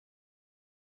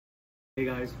Hey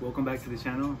guys, welcome back to the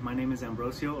channel. My name is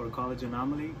Ambrosio, or College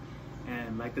Anomaly,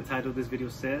 and like the title of this video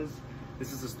says,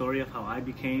 this is the story of how I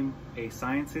became a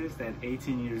scientist at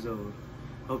 18 years old.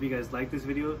 Hope you guys like this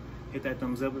video. Hit that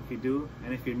thumbs up if you do,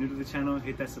 and if you're new to the channel,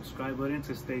 hit that subscribe button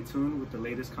to stay tuned with the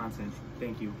latest content.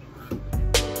 Thank you.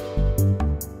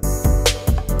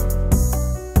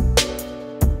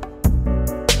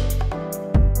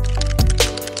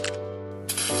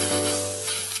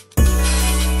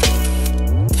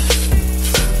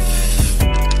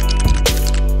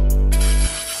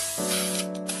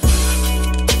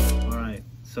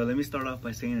 So let me start off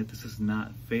by saying that this is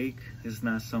not fake. This is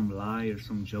not some lie or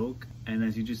some joke. And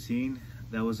as you just seen,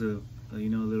 that was a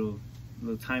little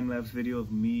time-lapse video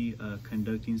of me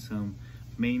conducting some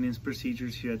maintenance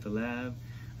procedures here at the lab,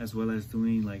 as well as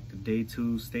doing like the day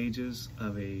 2 stages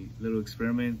of a little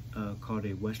experiment called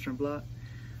a Western blot.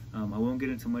 I won't get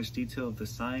into much detail of the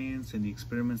science and the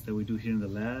experiments that we do here in the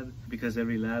lab, because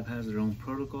every lab has their own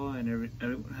protocol and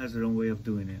everyone has their own way of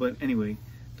doing it. But anyway,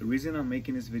 the reason I'm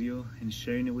making this video and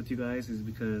sharing it with you guys is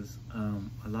because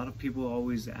a lot of people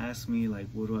always ask me, like,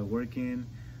 what do I work in?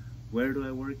 Where do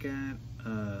I work at?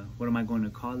 What am I going to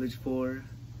college for?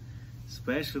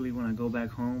 Especially when I go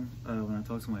back home, when I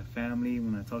talk to my family,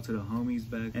 when I talk to the homies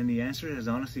back. And the answer has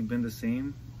honestly been the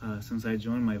same since I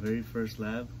joined my very first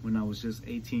lab when I was just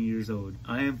 18 years old.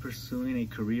 I am pursuing a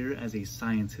career as a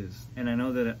scientist. And I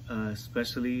know that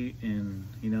especially in,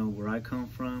 where I come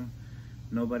from,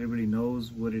 nobody really knows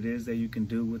what it is that you can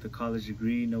do with a college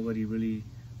degree. Nobody really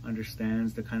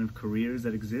understands the kind of careers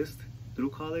that exist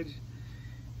through college.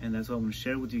 And that's what I want to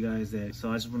share with you guys.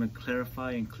 So I just want to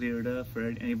clarify and clear it up for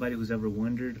anybody who's ever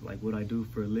wondered, like, what I do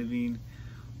for a living,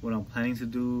 what I'm planning to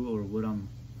do, or what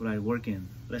I work in.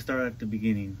 Let's start at the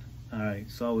beginning. All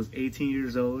right, so I was 18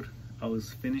 years old. I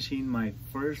was finishing my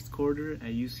first quarter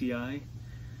at UCI.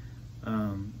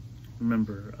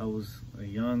 Remember, I was a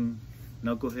young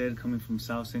knucklehead coming from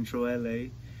South Central LA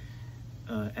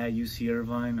at UC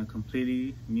Irvine, a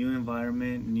completely new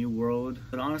environment, new world.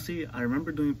 But honestly, I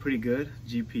remember doing pretty good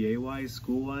GPA wise,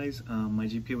 school wise. My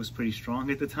GPA was pretty strong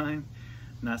at the time,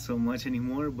 not so much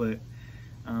anymore, but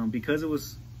because it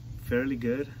was fairly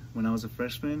good when I was a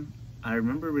freshman, I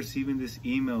remember receiving this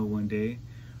email one day,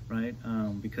 right?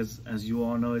 Because as you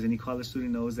all know, as any college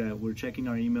student knows, that we're checking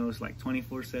our emails like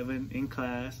 24/7 in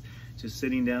class, just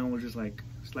sitting down. We're just like,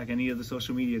 it's like any other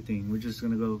social media thing. We're just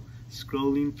gonna go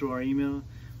scrolling through our email,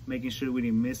 making sure we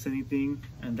didn't miss anything,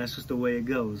 and that's just the way it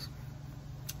goes.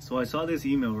 So I saw this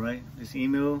email, right? This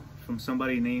email from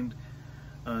somebody named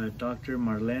Dr.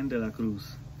 Marlene de la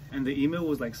Cruz. And the email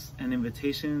was like an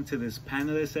invitation to this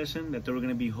panelist session that they were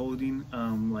gonna be holding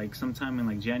like sometime in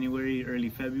like January, early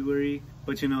February.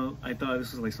 But I thought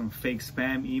this was like some fake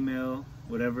spam email,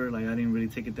 whatever. Like, I didn't really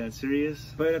take it that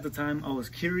serious. But at the time, I was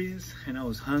curious and I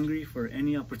was hungry for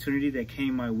any opportunity that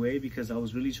came my way, because I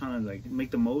was really trying to like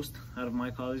make the most out of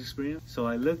my college experience. So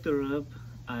I looked her up.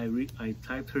 I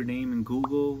typed her name in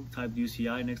Google, typed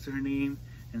UCI next to her name,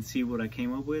 and see what I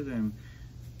came up with. And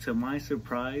to my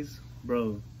surprise,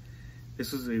 bro,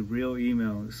 this was a real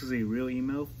email. This is a real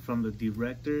email from the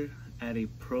director at a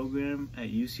program at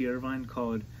UC Irvine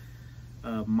called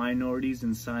Minorities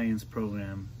in Science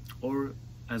Program, or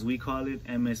as we call it,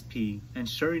 MSP. And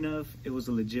sure enough, it was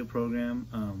a legit program.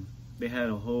 They had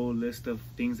a whole list of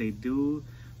things they do.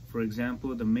 For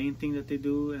example, the main thing that they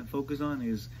do and focus on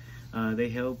is they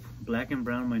help Black and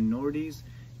brown minorities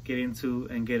get into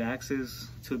and get access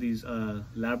to these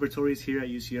laboratories here at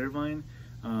UC Irvine,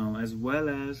 as well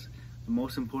as the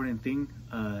most important thing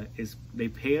is they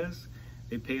pay us.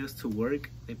 They pay us to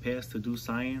work. They pay us to do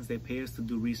science. They pay us to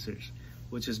do research,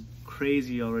 which is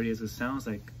crazy already as it sounds.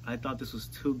 Like, I thought this was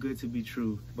too good to be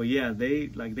true. But yeah, they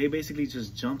basically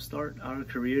just jumpstart our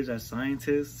careers as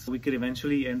scientists. We could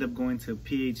eventually end up going to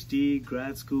PhD,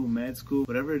 grad school, med school,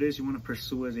 whatever it is you want to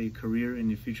pursue as a career in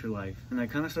your future life. And I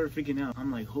kind of started freaking out.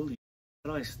 I'm like, holy,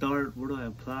 how do I start? Where do I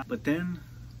apply? But then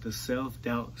the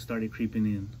self-doubt started creeping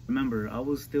in. Remember, I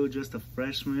was still just a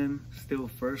freshman, still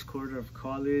first quarter of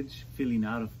college, feeling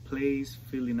out of place,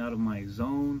 feeling out of my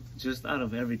zone, just out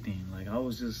of everything. Like, I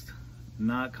was just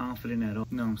not confident at all.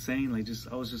 You know what I'm saying? Like,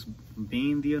 I was just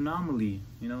being the anomaly,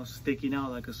 sticking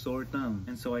out like a sore thumb.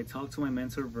 And so I talked to my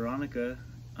mentor, Veronica,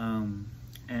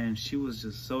 and she was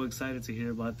just so excited to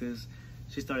hear about this.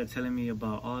 She started telling me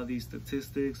about all these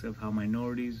statistics of how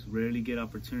minorities rarely get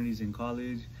opportunities in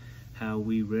college, how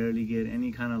we rarely get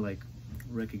any kind of like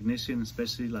recognition,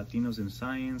 especially Latinos in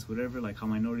science, whatever, like how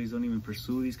minorities don't even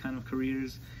pursue these kind of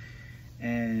careers.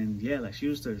 And yeah, like, she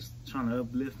was just trying to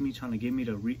uplift me, trying to get me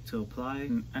to apply.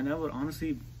 And that would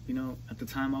honestly, you know, at the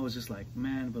time I was just like,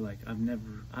 man, but like I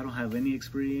don't have any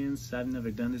experience. I've never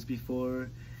done this before.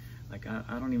 Like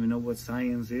I don't even know what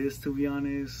science is, to be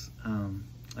honest.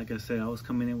 Like I said, I was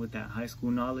coming in with that high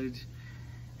school knowledge,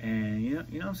 and you know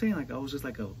what I'm saying? Like I was just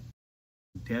like a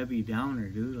Debbie Downer,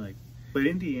 dude. Like, but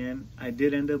in the end, I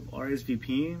did end up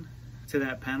RSVPing to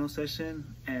that panel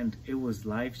session, and it was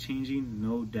life-changing,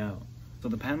 no doubt. So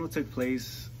the panel took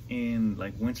place in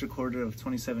like winter quarter of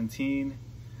 2017,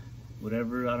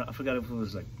 whatever. I forgot if it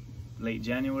was like late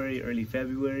January, early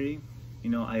February. You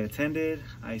know, I attended,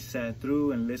 I sat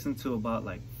through and listened to about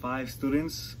like 5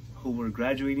 students who were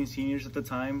graduating seniors at the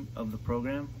time of the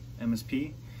program,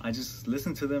 MSP. I just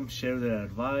listened to them share their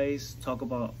advice, talk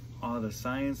about all the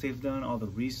science they've done, all the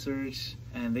research,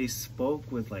 and they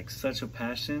spoke with like such a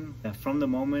passion that from the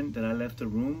moment that I left the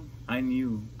room, I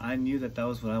knew that that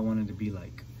was what I wanted to be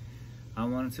like. I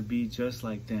wanted to be just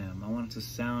like them. I wanted to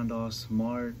sound all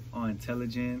smart, all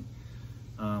intelligent,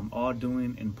 all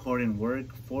doing important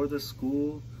work for the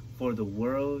school, for the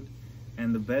world.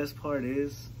 And the best part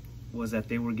was that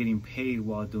they were getting paid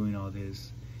while doing all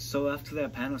this. So after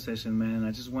that panel session, man,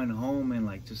 I just went home and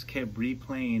like just kept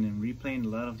replaying a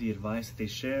lot of the advice that they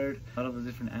shared, a lot of the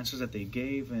different answers that they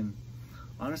gave. And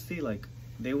honestly, like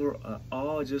they were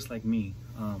all just like me.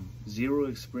 Zero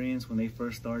experience when they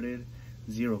first started,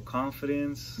 zero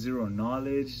confidence, zero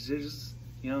knowledge. They're just,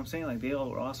 you know what I'm saying? Like they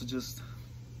all were also just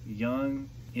young,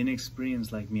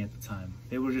 inexperienced like me at the time.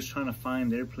 They were just trying to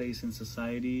find their place in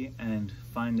society and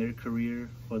find their career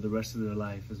for the rest of their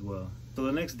life as well. So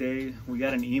the next day, we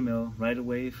got an email right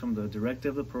away from the director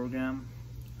of the program.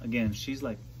 Again,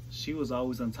 she was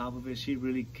always on top of it. She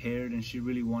really cared and she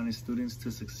really wanted students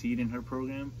to succeed in her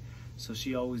program. So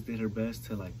she always did her best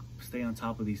to like stay on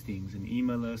top of these things and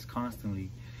email us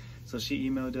constantly. So she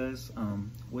emailed us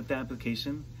with the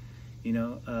application. You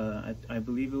know, I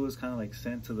believe it was kind of like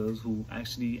sent to those who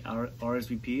actually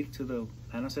RSVP'd to the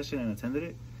panel session and attended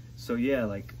it. So yeah,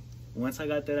 like once I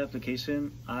got that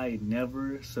application, I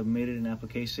never submitted an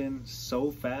application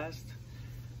so fast.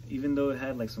 Even though it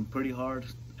had like some pretty hard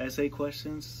essay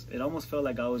questions, it almost felt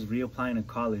like I was reapplying to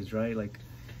college, right? Like,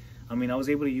 I mean, I was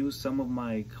able to use some of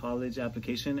my college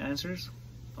application answers.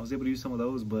 I was able to use some of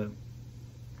those, but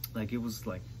like it was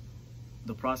like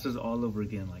the process all over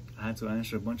again. Like I had to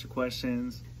answer a bunch of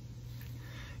questions,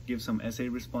 give some essay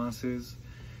responses,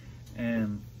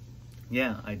 and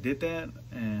yeah, I did that,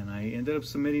 and I ended up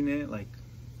submitting it like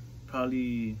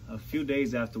probably a few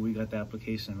days after we got the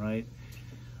application, right?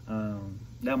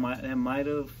 That might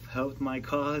have helped my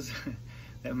cause.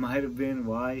 That might have been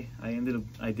why I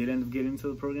did end up getting into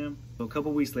the program. So a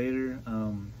couple weeks later,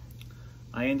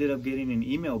 I ended up getting an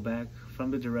email back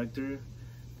from the director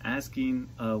asking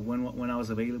when I was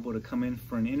available to come in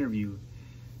for an interview.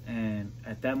 And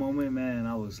at that moment, man,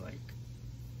 I was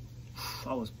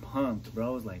pumped, bro. I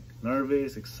was like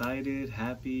nervous, excited,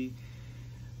 happy,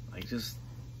 like just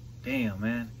damn,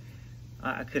 man.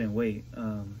 I couldn't wait.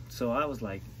 So I was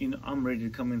like, you know, I'm ready to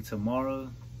come in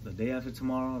tomorrow, the day after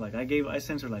tomorrow. Like I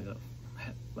sent her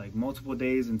like multiple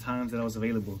days and times that I was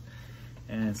available.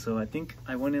 And so I think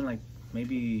I went in like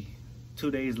maybe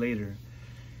 2 days later.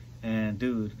 And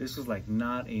dude, this was like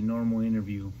not a normal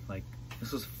interview. Like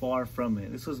this was far from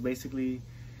it. This was basically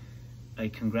a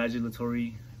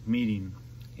congratulatory meeting.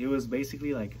 It was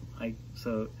basically like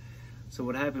so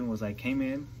what happened was I came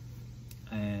in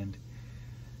and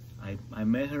I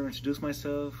met her, introduced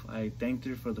myself, I thanked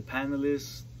her for the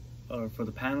panelists or for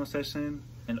the panel session,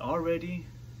 and already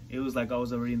it was like I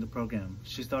was already in the program.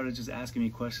 She started just asking me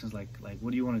questions like what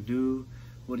do you want to do,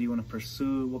 what do you want to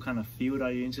pursue, what kind of field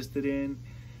are you interested in,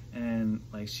 and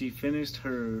like she finished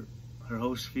her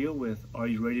whole spiel with, are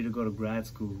you ready to go to grad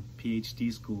school,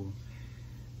 PhD school?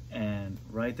 And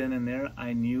right then and there,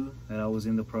 I knew that I was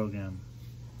in the program.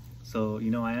 So, you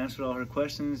know, I answered all her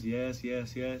questions. Yes,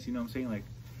 yes, yes. You know what I'm saying? Like,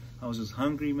 I was just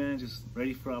hungry, man, just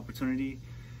ready for opportunity.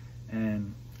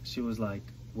 And she was like,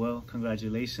 well,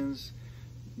 congratulations.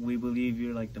 We believe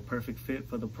you're like the perfect fit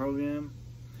for the program,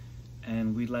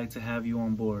 and we'd like to have you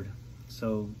on board.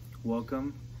 So,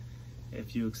 welcome.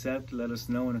 If you accept, let us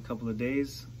know in a couple of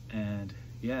days. And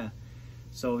yeah.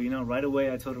 So, you know, right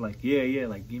away I told her like, yeah,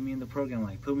 like get me in the program,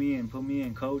 like put me in,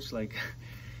 coach, like,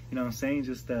 you know what I'm saying?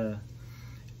 Just,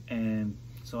 and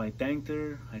so I thanked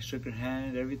her, I shook her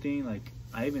hand, everything. Like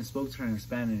I even spoke to her in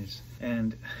Spanish.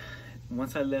 And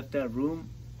once I left that room,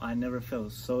 I never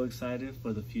felt so excited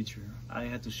for the future. I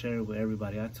had to share it with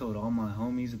everybody. I told all my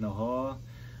homies in the hall,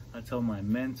 I told my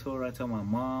mentor, I told my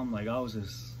mom. Like I was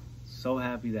just so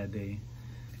happy that day.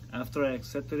 After I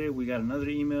accepted it, we got another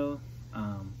email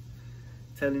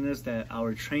telling us that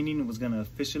our training was gonna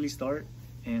officially start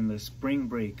in the spring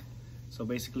break. So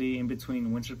basically in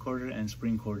between winter quarter and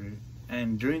spring quarter.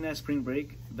 And during that spring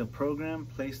break, the program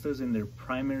placed us in their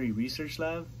primary research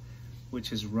lab,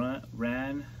 which is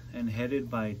ran and headed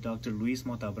by Dr. Luis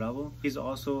Mota Bravo. He's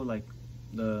also like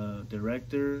the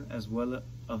director as well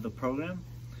of the program,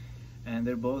 and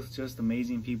they're both just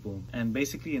amazing people. And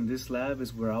basically in this lab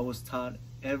is where I was taught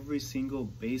every single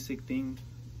basic thing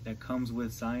that comes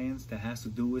with science, that has to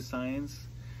do with science.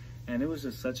 And it was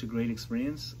just such a great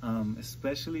experience,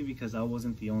 especially because I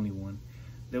wasn't the only one.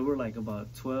 There were like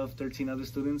about 12, 13 other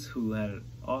students who had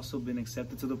also been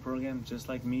accepted to the program, just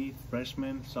like me,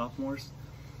 freshmen, sophomores,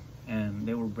 and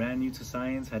they were brand new to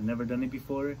science, had never done it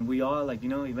before. We all, like, you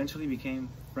know, eventually became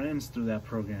friends through that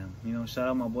program. You know, shout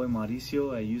out my boy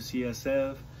Mauricio at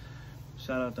UCSF,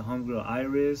 shout out to homegirl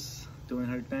Iris, doing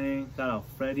her thing, shout out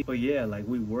Freddie. But yeah, like,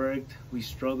 we worked, we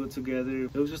struggled together.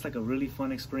 It was just like a really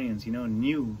fun experience, you know,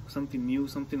 new, something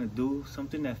to do,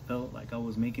 something that felt like I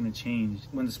was making a change.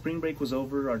 When the spring break was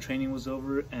over, our training was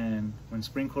over, and when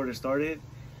spring quarter started,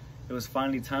 it was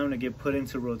finally time to get put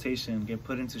into rotation, get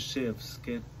put into shifts,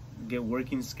 get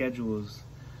working schedules.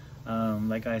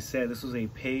 Like I said, this was a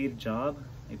paid job,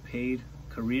 a paid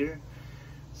career.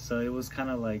 So it was kind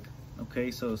of like,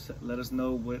 okay, so let us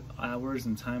know what hours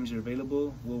and times you're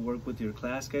available. We'll work with your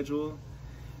class schedule,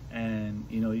 and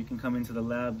you know, you can come into the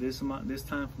lab this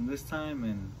time from this time,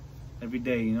 and every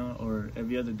day, you know, or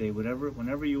every other day,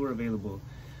 whenever you were available.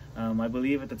 I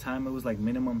believe at the time it was like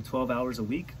minimum 12 hours a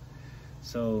week.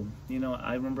 So, you know,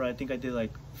 I remember I think I did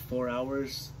like 4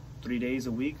 hours 3 days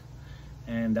a week,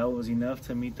 and that was enough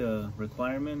to meet the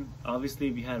requirement. Obviously,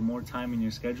 if you had more time in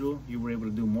your schedule, you were able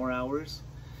to do more hours.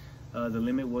 The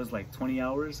limit was like 20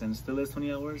 hours, and still is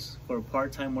 20 hours for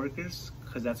part-time workers,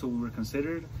 because that's what we were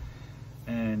considered.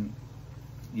 And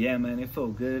yeah, man, it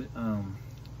felt good.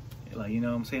 Like, you know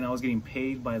what I'm saying, I was getting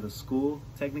paid by the school,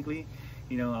 technically.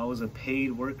 You know, I was a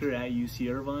paid worker at UC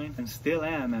Irvine, and still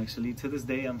am, actually. To this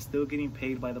day, I'm still getting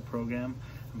paid by the program.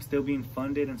 I'm still being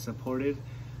funded and supported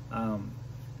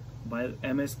by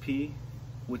MSP,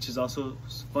 which is also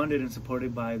funded and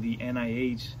supported by the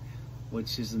NIH,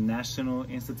 which is the National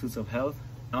Institutes of Health.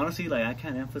 Honestly, like, I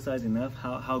can't emphasize enough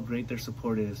how great their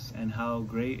support is, and how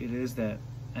great it is that,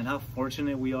 and how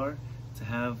fortunate we are to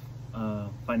have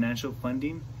financial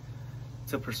funding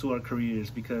to pursue our careers.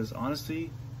 Because honestly,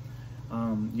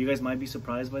 you guys might be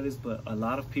surprised by this, but a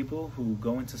lot of people who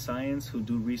go into science, who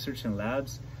do research in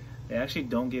labs, they actually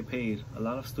don't get paid. A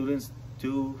lot of students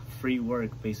do free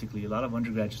work, basically. A lot of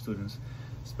undergraduate students,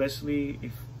 especially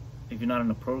if you're not in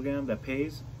a program that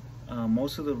pays.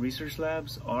 Most of the research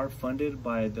labs are funded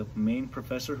by the main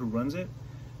professor who runs it,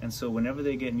 and so whenever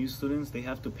they get new students, they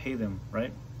have to pay them,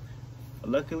 right?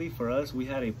 Luckily for us, we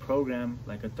had a program,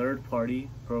 like a third-party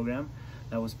program,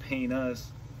 that was paying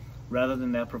us rather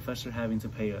than that professor having to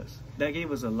pay us. That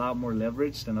gave us a lot more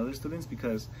leverage than other students,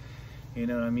 because, you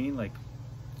know what I mean, like,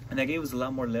 and that gave us a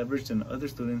lot more leverage than other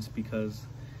students because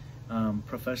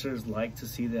professors like to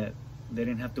see that they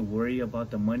didn't have to worry about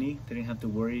the money, they didn't have to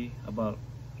worry about,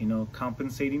 you know,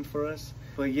 compensating for us.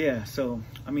 But yeah, so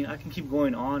I mean, I can keep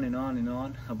going on and on and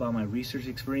on about my research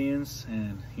experience,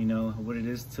 and you know, what it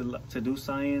is to do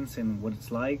science and what it's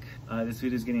like. This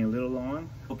video is getting a little long.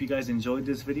 Hope you guys enjoyed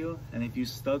this video, and if you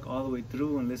stuck all the way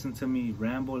through and listened to me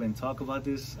ramble and talk about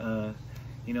this,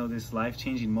 you know, this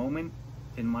life-changing moment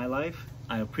in my life,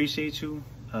 I appreciate you.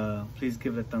 Please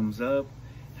give it a thumbs up,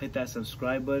 hit that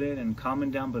subscribe button, and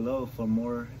comment down below for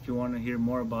more if you want to hear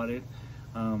more about it.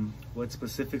 What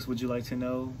specifics would you like to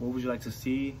know? What would you like to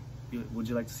see? Would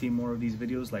you like to see more of these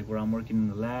videos, like where I'm working in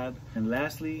the lab? And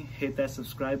lastly, hit that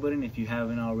subscribe button if you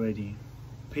haven't already.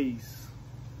 Peace.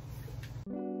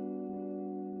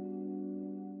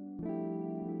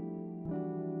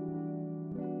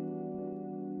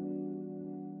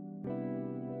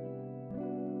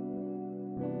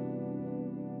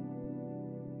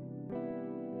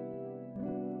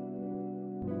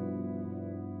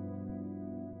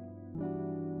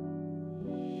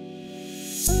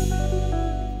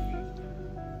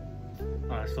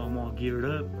 Alright, so I'm all geared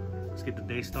up. Let's get the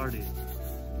day started.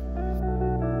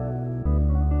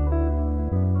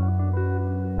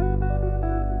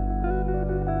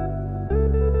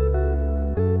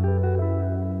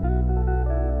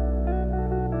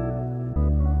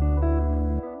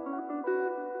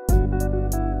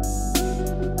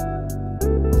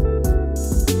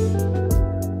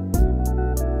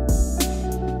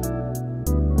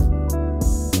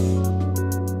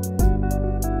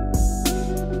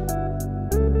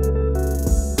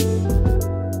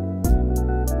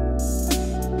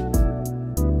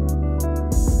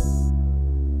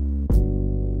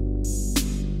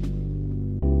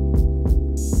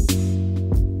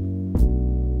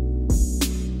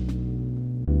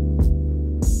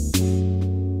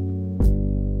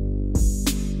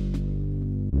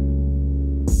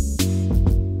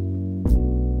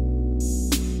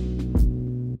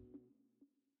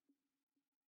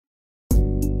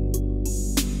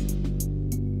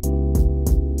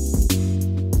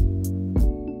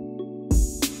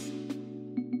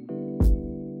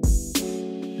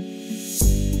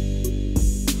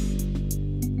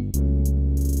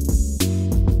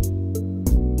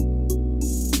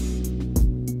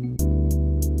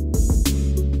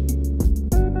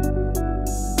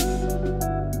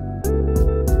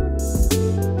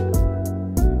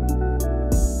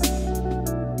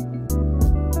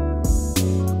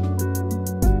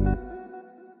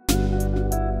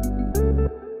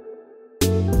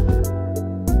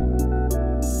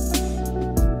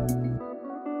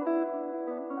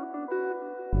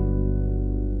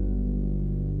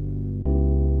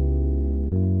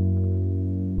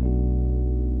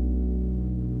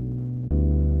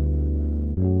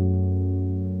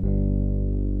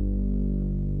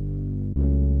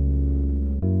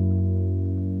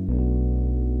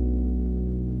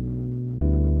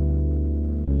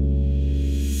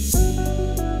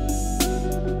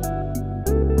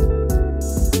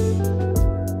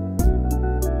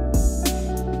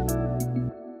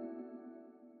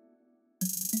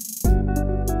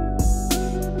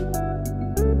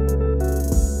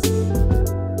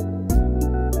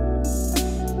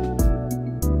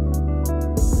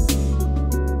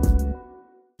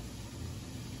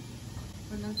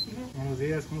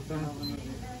 días, ¿cómo están?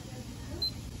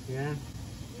 Bien.